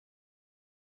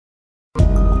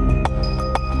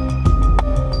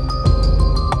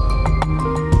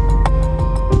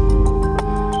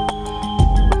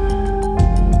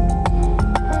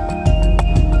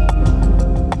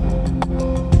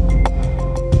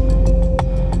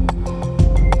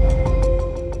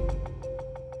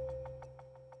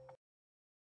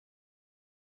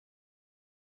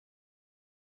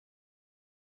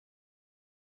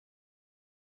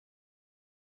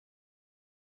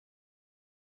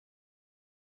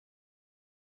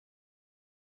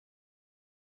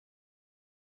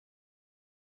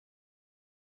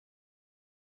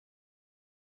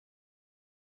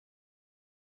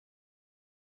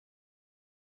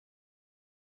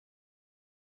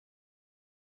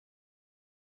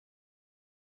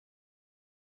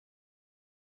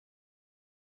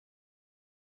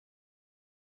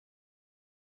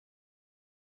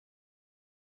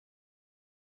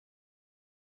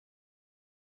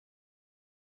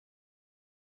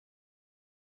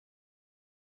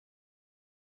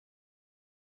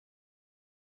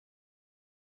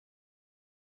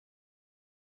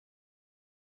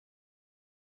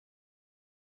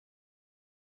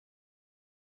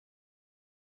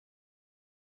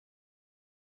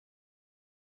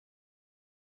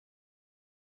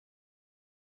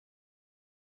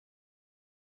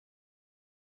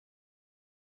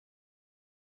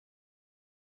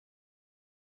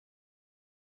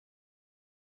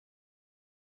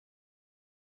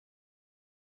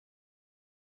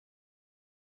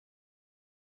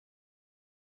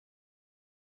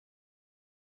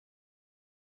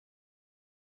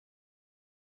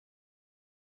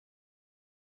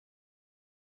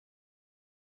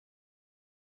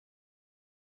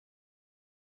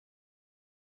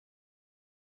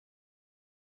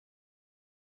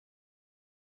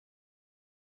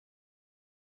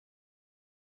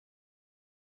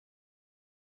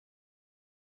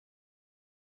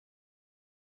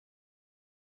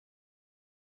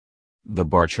The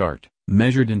bar chart,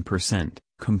 measured in percent,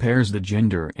 compares the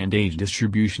gender and age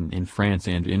distribution in France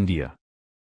and India.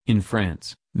 In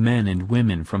France, men and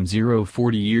women from 0 to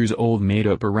 40 years old made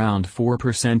up around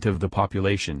 4% of the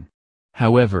population.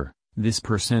 However, this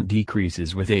percent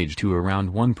decreases with age to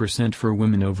around 1% for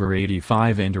women over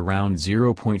 85 and around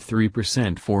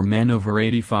 0.3% for men over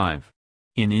 85.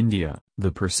 In India,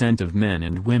 the percent of men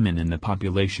and women in the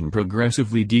population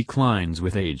progressively declines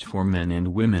with age for men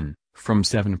and women, from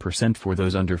 7% for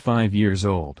those under 5 years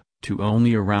old, to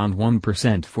only around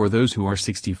 1% for those who are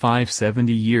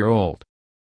 65–70 years old.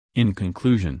 In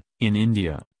conclusion, in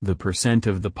India, the percent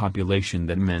of the population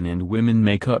that men and women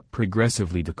make up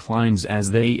progressively declines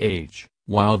as they age,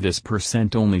 while this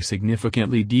percent only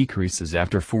significantly decreases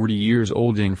after 40 years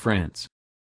old in France.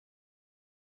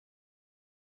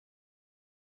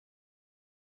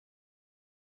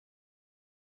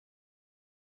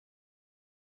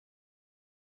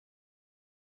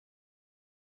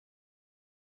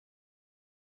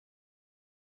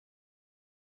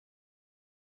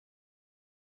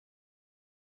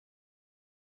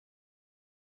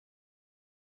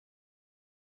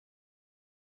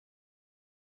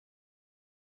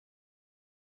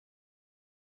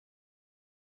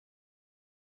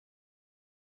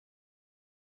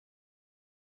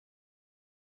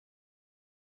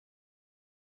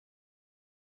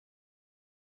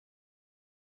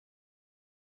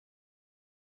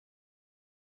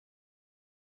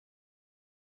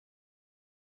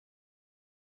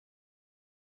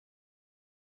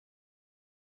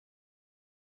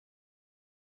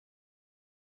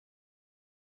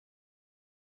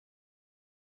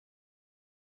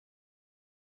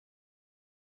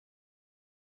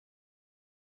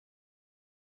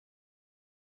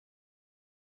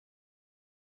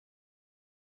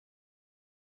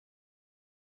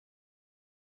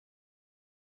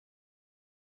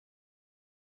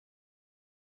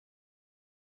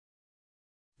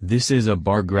 This is a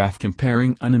bar graph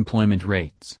comparing unemployment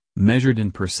rates, measured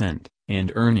in percent,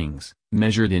 and earnings,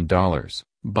 measured in dollars,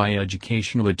 by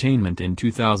educational attainment in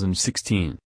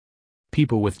 2016.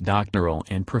 People with doctoral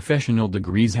and professional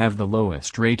degrees have the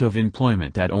lowest rate of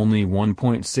employment at only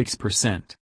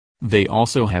 1.6%. They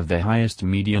also have the highest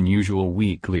median usual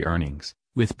weekly earnings,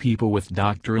 with people with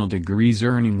doctoral degrees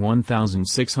earning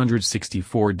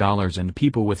 $1,664 and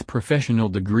people with professional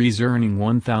degrees earning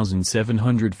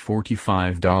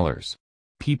 $1,745.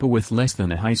 People with less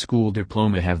than a high school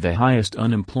diploma have the highest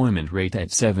unemployment rate at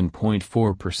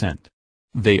 7.4%.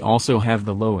 They also have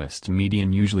the lowest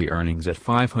median usually earnings at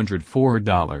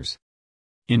 $504.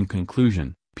 In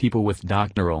conclusion, people with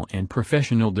doctoral and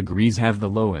professional degrees have the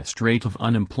lowest rate of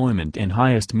unemployment and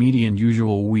highest median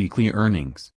usual weekly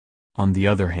earnings. On the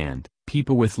other hand,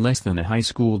 people with less than a high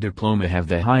school diploma have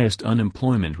the highest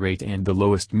unemployment rate and the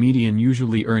lowest median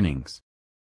usually earnings.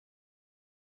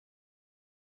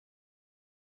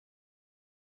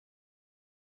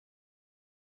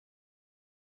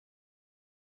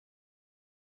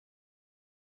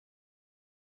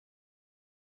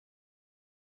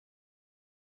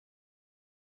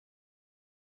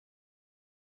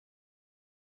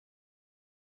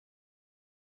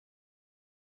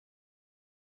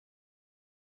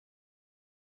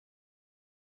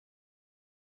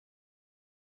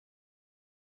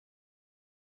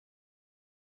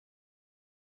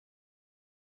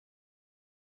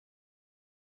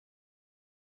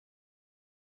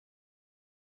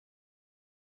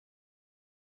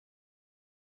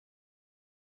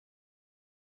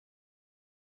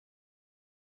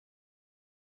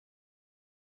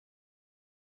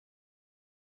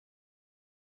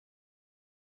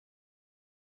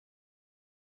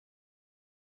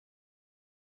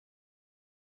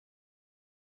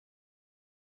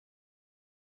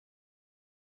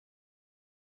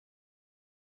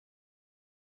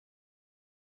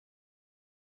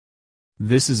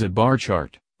 This is a bar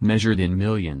chart, measured in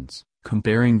millions,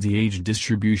 comparing the age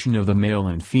distribution of the male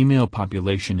and female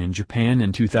population in Japan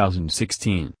in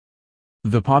 2016.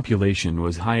 The population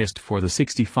was highest for the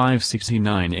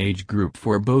 65–69 age group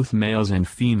for both males and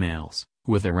females,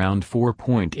 with around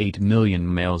 4.8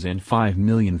 million males and 5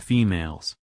 million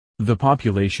females. The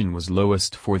population was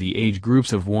lowest for the age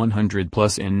groups of 100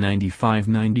 plus and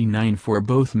 95–99 for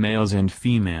both males and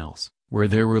females, where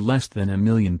there were less than a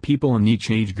million people in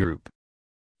each age group.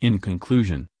 In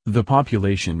conclusion, the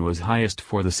population was highest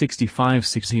for the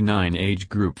 65–69 age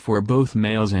group for both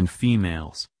males and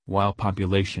females, while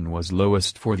population was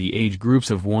lowest for the age groups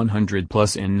of 100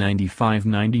 plus and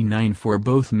 95–99 for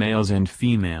both males and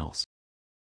females.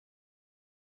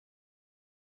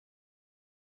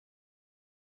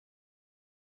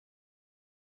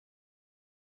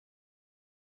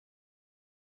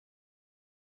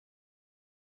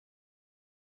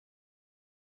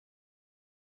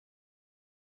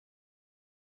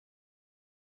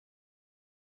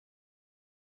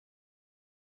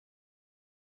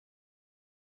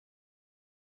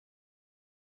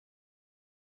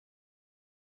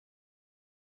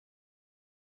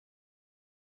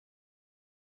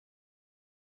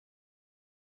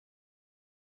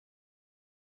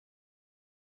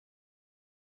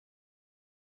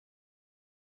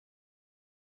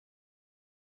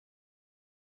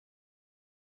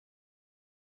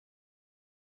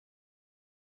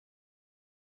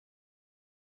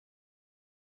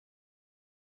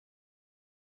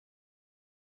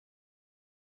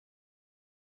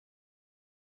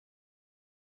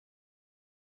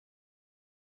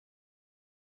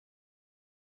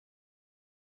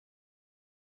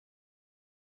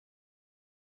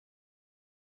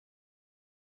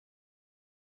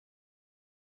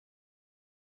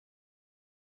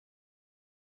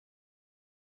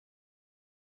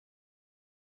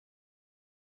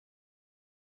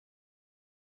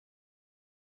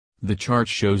 The chart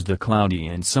shows the cloudy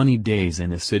and sunny days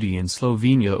in a city in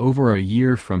Slovenia over a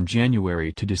year from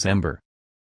January to December.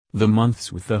 The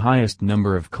months with the highest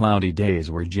number of cloudy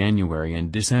days were January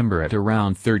and December at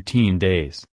around 13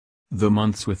 days. The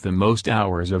months with the most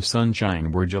hours of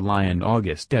sunshine were July and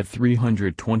August at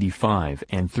 325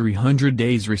 and 300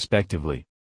 days respectively.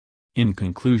 In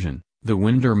conclusion, the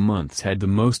winter months had the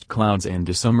most clouds and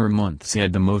the summer months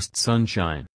had the most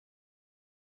sunshine.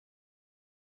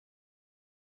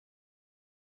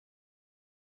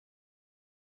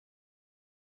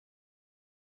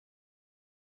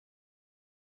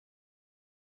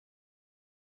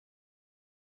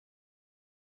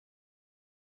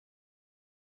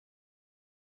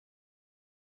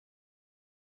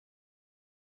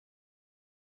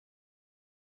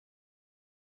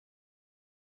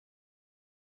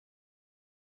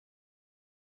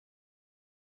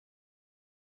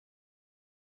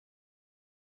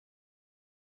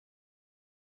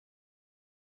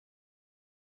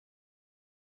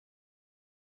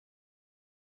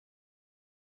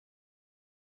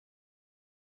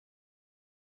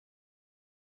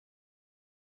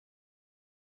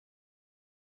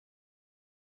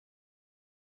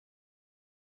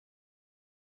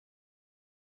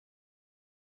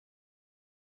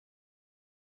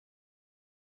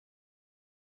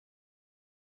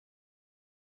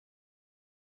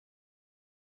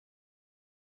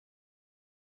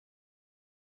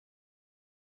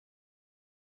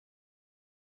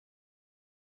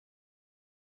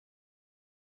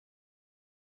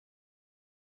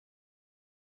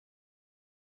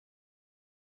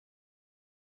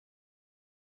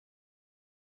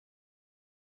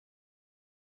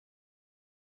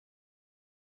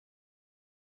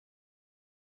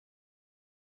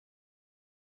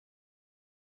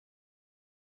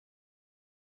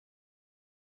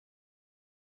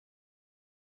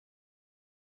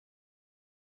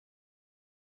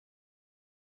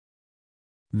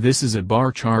 This is a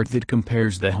bar chart that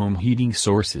compares the home heating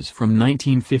sources from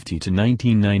 1950 to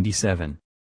 1997.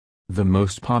 The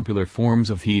most popular forms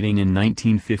of heating in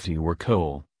 1950 were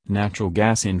coal, natural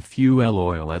gas and fuel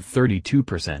oil at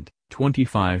 32%,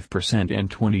 25% and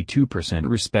 22%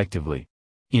 respectively.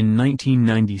 In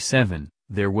 1997,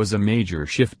 there was a major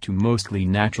shift to mostly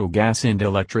natural gas and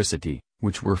electricity,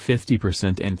 which were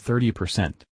 50% and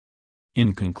 30%.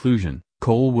 In conclusion,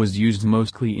 coal was used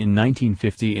mostly in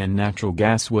 1950 and natural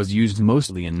gas was used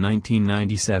mostly in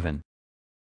 1997.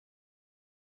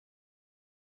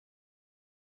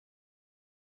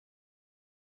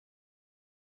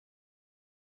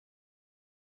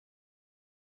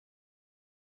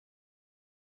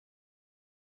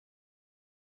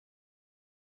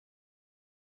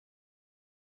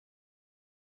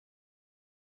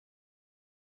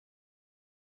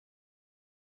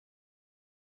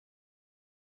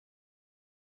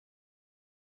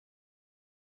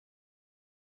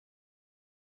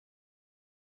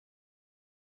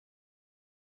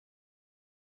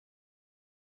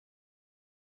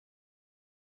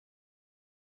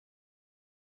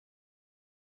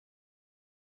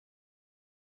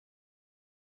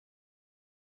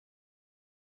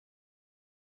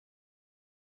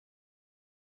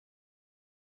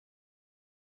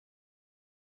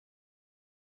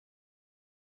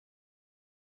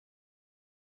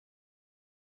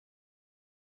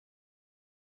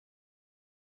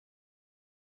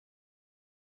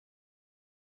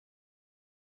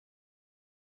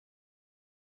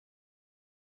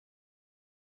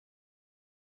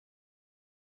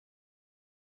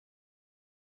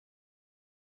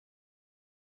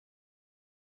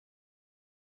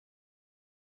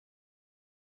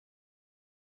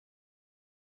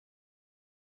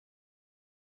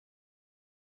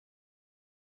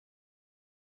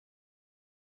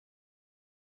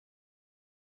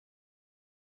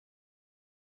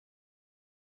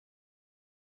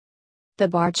 The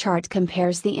bar chart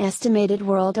compares the estimated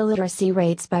world illiteracy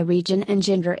rates by region and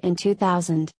gender in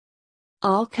 2000.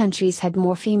 All countries had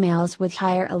more females with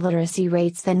higher illiteracy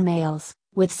rates than males,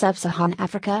 with Sub-Saharan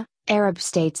Africa, Arab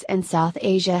states and South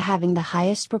Asia having the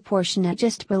highest proportion at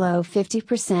just below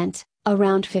 50%,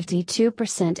 around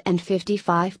 52% and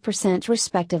 55%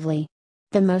 respectively.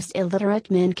 The most illiterate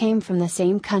men came from the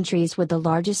same countries with the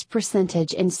largest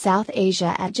percentage in South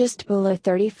Asia at just below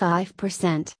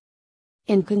 35%.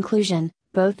 In conclusion,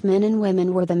 both men and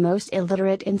women were the most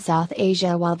illiterate in South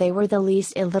Asia while they were the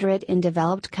least illiterate in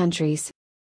developed countries.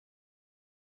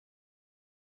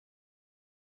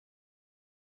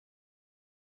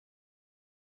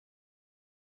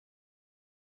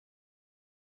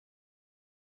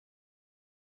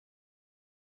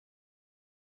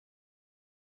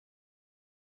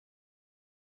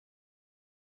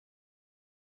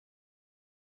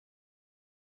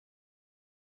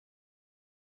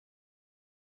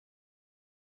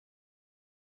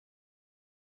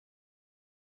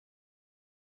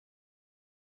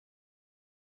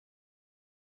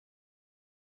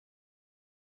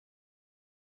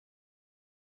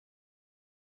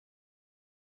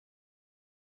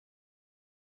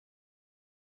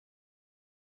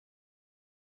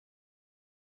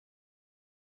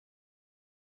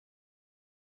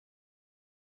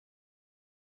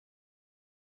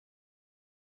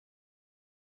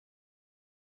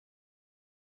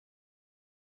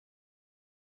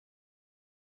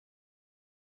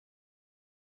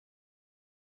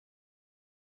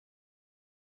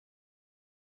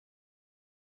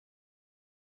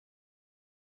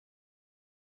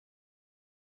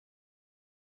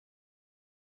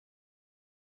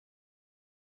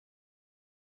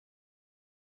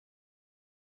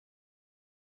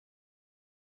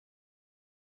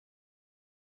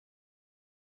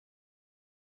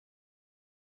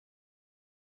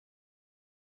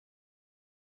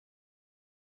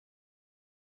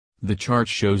 The chart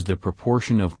shows the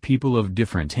proportion of people of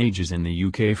different ages in the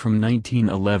UK from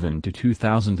 1911 to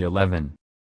 2011.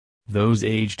 Those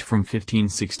aged from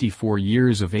 1564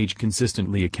 years of age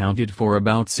consistently accounted for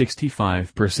about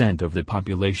 65% of the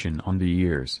population on the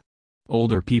years.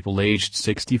 Older people aged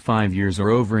 65 years or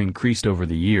over increased over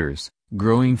the years,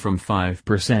 growing from 5%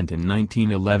 in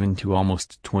 1911 to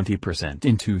almost 20%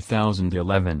 in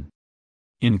 2011.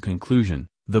 In conclusion,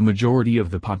 the majority of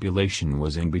the population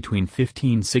was in between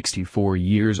 1564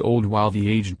 years old while the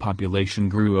aged population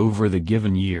grew over the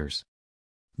given years.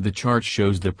 The chart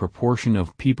shows the proportion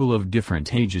of people of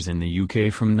different ages in the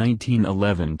UK from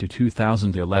 1911 to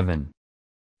 2011.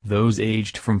 Those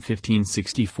aged from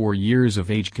 1564 years of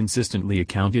age consistently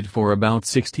accounted for about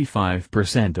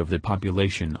 65% of the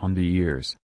population on the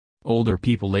years. Older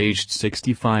people aged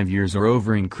 65 years or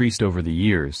over increased over the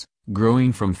years,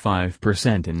 growing from 5%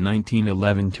 in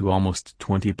 1911 to almost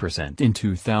 20% in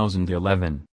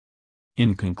 2011.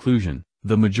 In conclusion,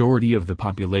 the majority of the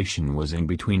population was in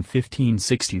between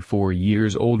 1564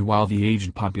 years old while the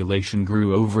aged population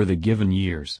grew over the given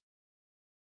years.